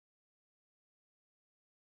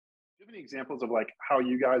you have any examples of like how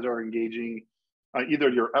you guys are engaging either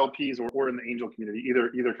your LPs or in the angel community,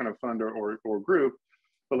 either kind of fund or group,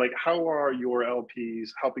 but like how are your LPs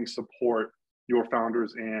helping support your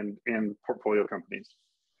founders and portfolio companies?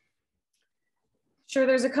 Sure,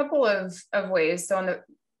 there's a couple of ways. So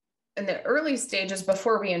in the early stages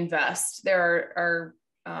before we invest, there are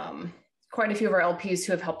quite a few of our LPs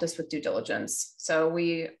who have helped us with due diligence. So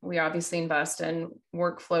we obviously invest in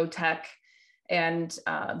workflow tech, and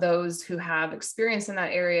those who have experience in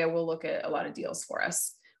that area will look at a lot of deals for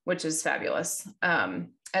us, which is fabulous. And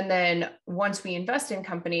then once we invest in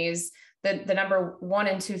companies, the number one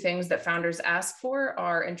and two things that founders ask for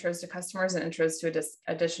are intros to customers and intros to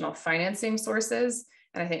additional financing sources.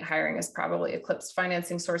 And I think hiring has probably eclipsed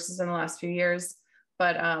financing sources in the last few years.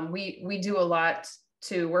 But we do a lot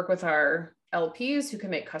to work with our LPs who can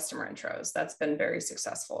make customer intros. That's been very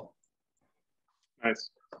successful. Nice.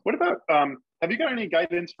 What about, have you got any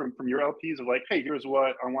guidance from your LPs of like, hey, here's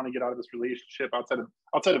what I want to get out of this relationship outside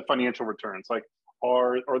of financial returns? Like,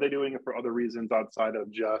 are they doing it for other reasons outside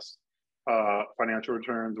of just financial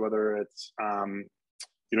returns, whether it's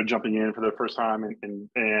jumping in for the first time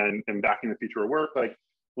and backing the future of work? Like,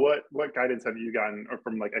 what guidance have you gotten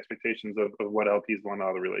from like expectations of what LPs want out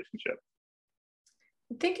of the relationship?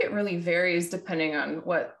 I think it really varies depending on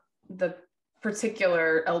what the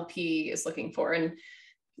particular LP is looking for. And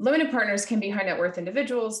limited partners can be high net worth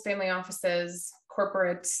individuals, family offices,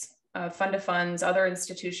 corporates, fund of funds, other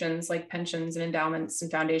institutions like pensions and endowments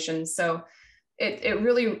and foundations. So it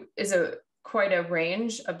really is quite a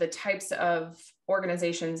range of the types of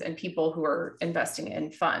organizations and people who are investing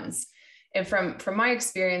in funds. And from my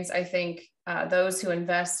experience, I think those who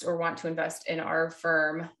invest or want to invest in our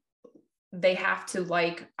firm, they have to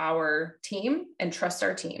like our team and trust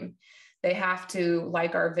our team. They have to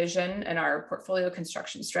like our vision and our portfolio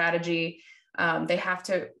construction strategy. They have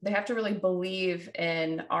to really believe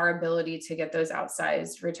in our ability to get those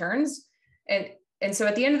outsized returns. And so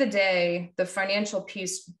at the end of the day, the financial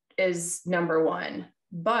piece is number one.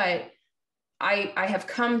 But I have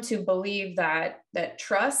come to believe that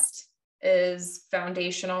trust is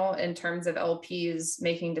foundational in terms of LPs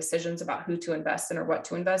making decisions about who to invest in or what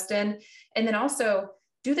to invest in. And then also,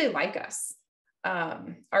 do they like us?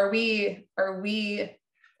 Are we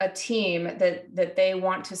a team that they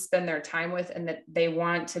want to spend their time with, and that they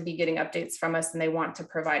want to be getting updates from us, and they want to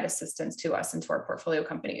provide assistance to us and to our portfolio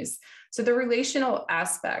companies? So the relational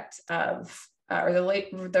aspect of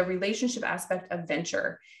the relationship aspect of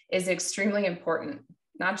venture is extremely important,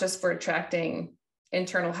 not just for attracting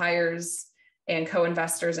internal hires and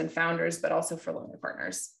co-investors and founders, but also for limited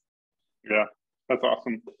partners. Yeah, that's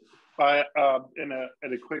awesome. In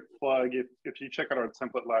a quick plug, if you check out our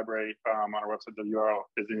template library on our website, the URL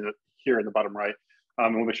is here in the bottom right.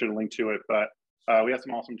 We'll make sure to link to it. But we have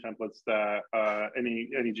some awesome templates that any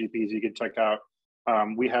GPs you can check out.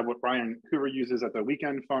 We have what Brian Hoover uses at the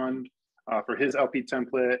Weekend Fund for his LP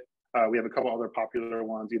template. We have a couple other popular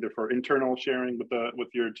ones, either for internal sharing with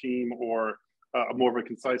your team or more of a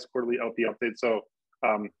concise quarterly LP update. So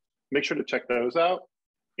make sure to check those out.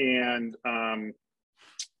 And I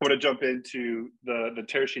want to jump into the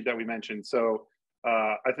tear sheet that we mentioned. So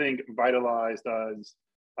I think Vitalize does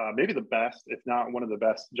maybe the best, if not one of the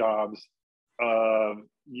best jobs of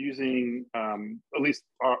using at least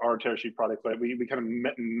our tear sheet product, but we kind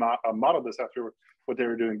of modeled this after what they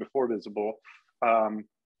were doing before Visible,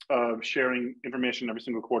 of sharing information every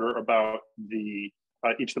single quarter about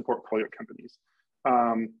each of the portfolio companies.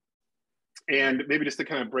 And maybe just to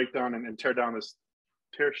kind of break down and tear down this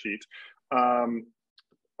tear sheet,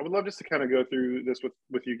 I would love just to kind of go through this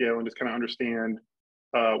with you, Gale, and just kind of understand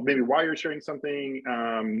maybe why you're sharing something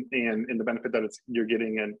and the benefit that you're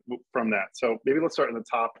getting from that. So maybe let's start in the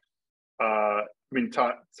top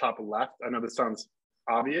left. I know this sounds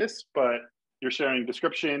obvious, but you're sharing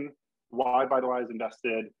description, why Vitalize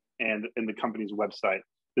invested, and the company's website.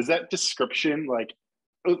 Does that description, like,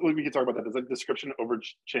 we can talk about that, does that description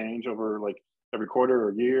change over like every quarter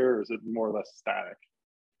or year, or is it more or less static?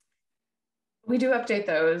 We do update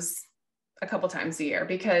those a couple times a year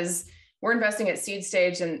because we're investing at seed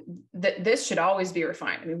stage, and this should always be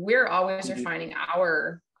refined. I mean, we're always refining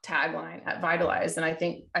our tagline at Vitalize, and I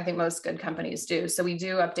think most good companies do. So we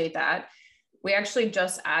do update that. We actually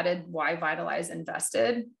just added why Vitalize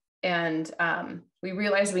invested, and we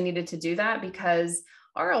realized we needed to do that because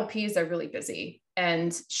our LPs are really busy.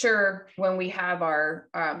 And sure, when we have our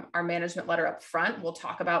management letter up front, we'll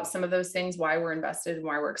talk about some of those things, why we're invested and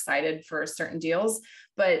why we're excited for certain deals,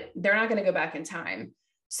 but they're not going to go back in time.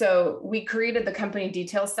 So we created the company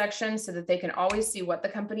details section so that they can always see what the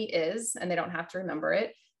company is and they don't have to remember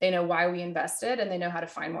it. they know why we invested, and they know how to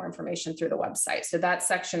find more information through the website. So that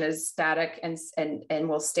section is static and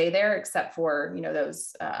will stay there, except for, you know,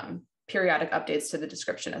 those periodic updates to the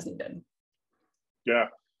description as needed. Yeah,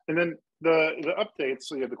 and then the updates,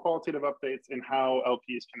 so you have the qualitative updates and how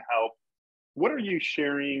LPs can help. What are you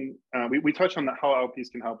sharing? We touched on how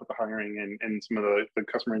LPs can help with the hiring and some of the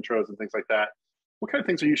customer intros and things like that. What kind of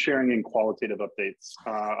things are you sharing in qualitative updates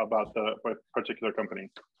about the particular company?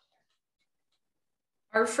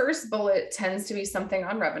 Our first bullet tends to be something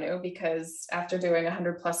on revenue, because after doing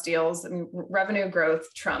 100+ deals, I mean, revenue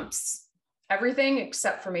growth trumps everything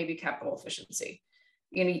except for maybe capital efficiency.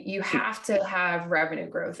 You know, you have to have revenue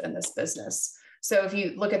growth in this business. So if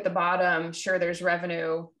you look at the bottom, sure, there's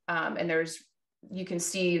revenue, and you can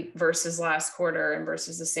see versus last quarter and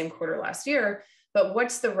versus the same quarter last year, but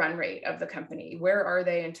what's the run rate of the company? Where are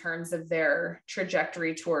they in terms of their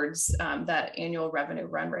trajectory towards that annual revenue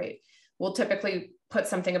run rate? We'll typically put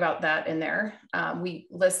something about that in there. We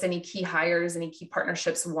list any key hires, any key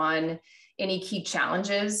partnerships won, any key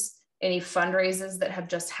challenges, any fundraisers that have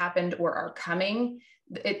just happened or are coming.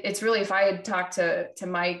 It's really, if I had talked to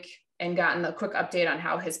Mike and gotten a quick update on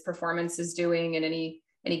how his performance is doing and any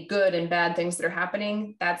good and bad things that are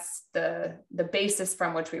happening, that's the basis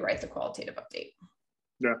from which we write the qualitative update.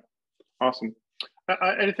 Yeah, awesome.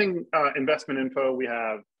 Anything investment info? We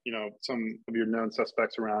have, you know, some of your known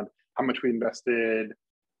suspects around how much we invested,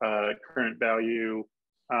 current value.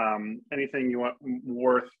 Anything you want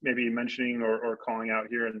worth maybe mentioning or calling out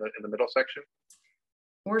here in the middle section?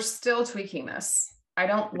 We're still tweaking this. I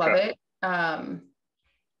don't love it.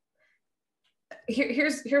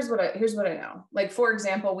 Here's what I know. Like, for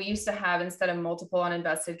example, we used to have, instead of multiple on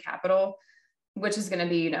invested capital, which is going to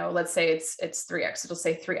be, you know, let's say it's 3x, it'll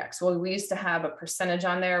say 3x. Well, we used to have a percentage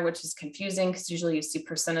on there, which is confusing because usually you see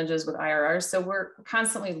percentages with IRRs. So we're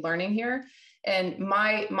constantly learning here. And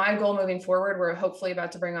my goal moving forward, we're hopefully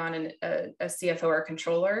about to bring on a CFO or a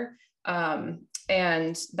controller.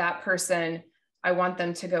 And that person, I want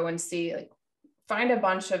them to go and see, like, find a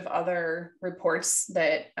bunch of other reports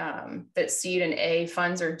that seed and A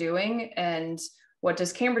funds are doing, and what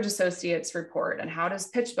does Cambridge Associates report, and how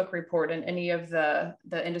does PitchBook report, and any of the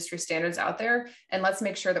industry standards out there. And let's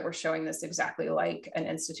make sure that we're showing this exactly like an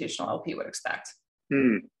institutional LP would expect.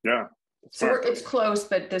 Yeah. So it's close,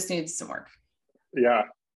 but this needs some work. Yeah.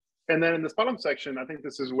 And then in this bottom section, I think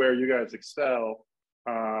this is where you guys excel.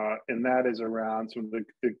 And that is around some of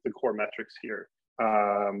the core metrics here.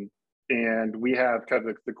 And we have kind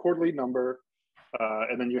of the quarterly number,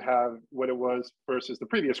 and then you have what it was versus the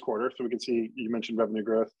previous quarter. So we can see, you mentioned revenue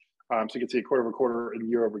growth. So you can see quarter over quarter and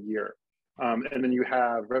year over year. And then you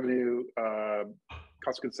have revenue,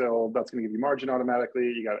 cost of goods sold, that's going to give you margin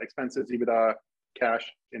automatically. You got expenses, EBITDA, cash,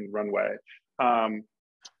 and runway. I'd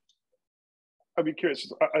be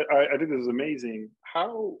curious. I think this is amazing.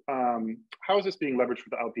 How is this being leveraged for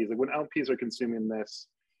the LPs? Like, when LPs are consuming this,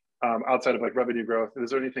 outside of like revenue growth,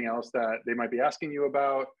 is there anything else that they might be asking you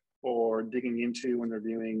about or digging into when they're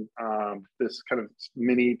viewing this kind of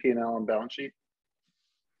mini P&L and balance sheet?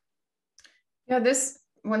 Yeah, this,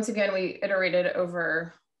 once again, we iterated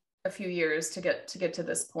over a few years to get to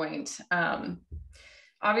this point.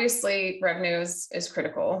 Obviously, revenue is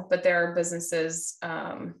critical, but there are businesses,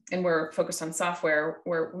 and we're focused on software,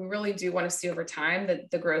 where we really do want to see over time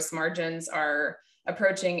that the gross margins are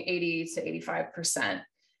approaching 80 to 85%.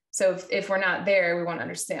 So if we're not there, we want to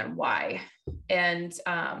understand why. And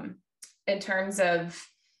in terms of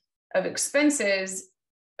expenses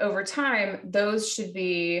over time, those should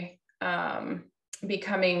be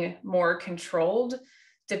becoming more controlled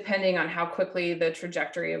depending on how quickly the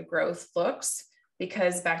trajectory of growth looks.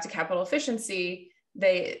 Because back to capital efficiency,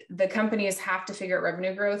 the companies have to figure out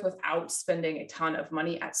revenue growth without spending a ton of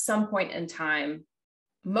money at some point in time,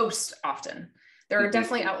 most often. There are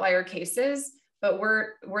definitely outlier cases, but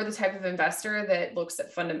we're the type of investor that looks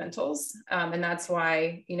at fundamentals. And that's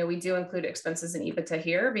why, you know, we do include expenses and EBITDA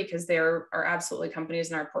here, because there are absolutely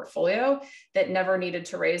companies in our portfolio that never needed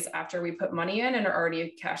to raise after we put money in and are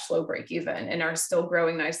already cash flow break even and are still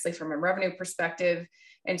growing nicely from a revenue perspective.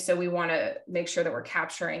 And so we want to make sure that we're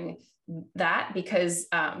capturing that, because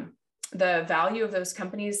the value of those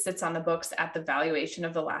companies sits on the books at the valuation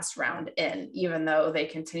of the last round in, even though they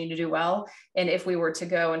continue to do well. And if we were to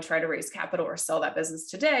go and try to raise capital or sell that business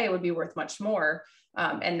today, it would be worth much more.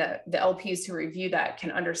 And the LPs who review that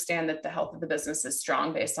can understand that the health of the business is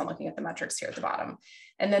strong based on looking at the metrics here at the bottom.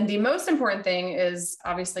 And then the most important thing is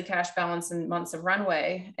obviously cash balance and months of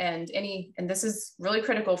runway. And this is really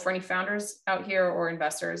critical for any founders out here or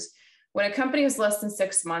investors. When a company is less than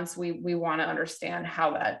 6 months, we want to understand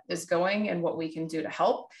how that is going and what we can do to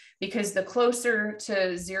help, because the closer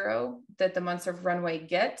to zero that the months of runway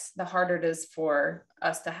get, the harder it is for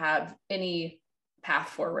us to have any path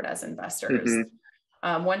forward as investors.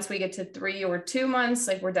 Once we get to 3 or 2 months,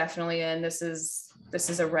 like we're definitely in, this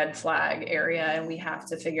is a red flag area, and we have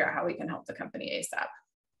to figure out how we can help the company ASAP.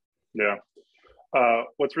 Yeah.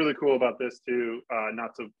 What's really cool about this too,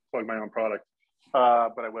 not to plug my own product,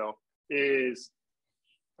 but I will, is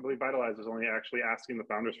I believe Vitalize is only actually asking the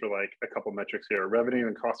founders for like a couple metrics here: revenue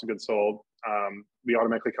and cost of goods sold. We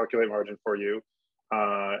automatically calculate margin for you.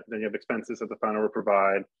 Then you have expenses that the founder will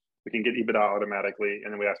provide. We can get EBITDA automatically,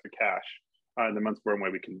 and then we ask for cash. In the month's runway,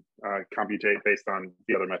 we can computate based on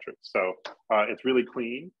the other metrics. So it's really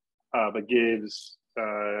clean, but gives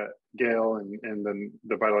Gale and then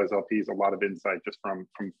the Vitalize LPs a lot of insight just from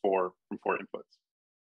four inputs.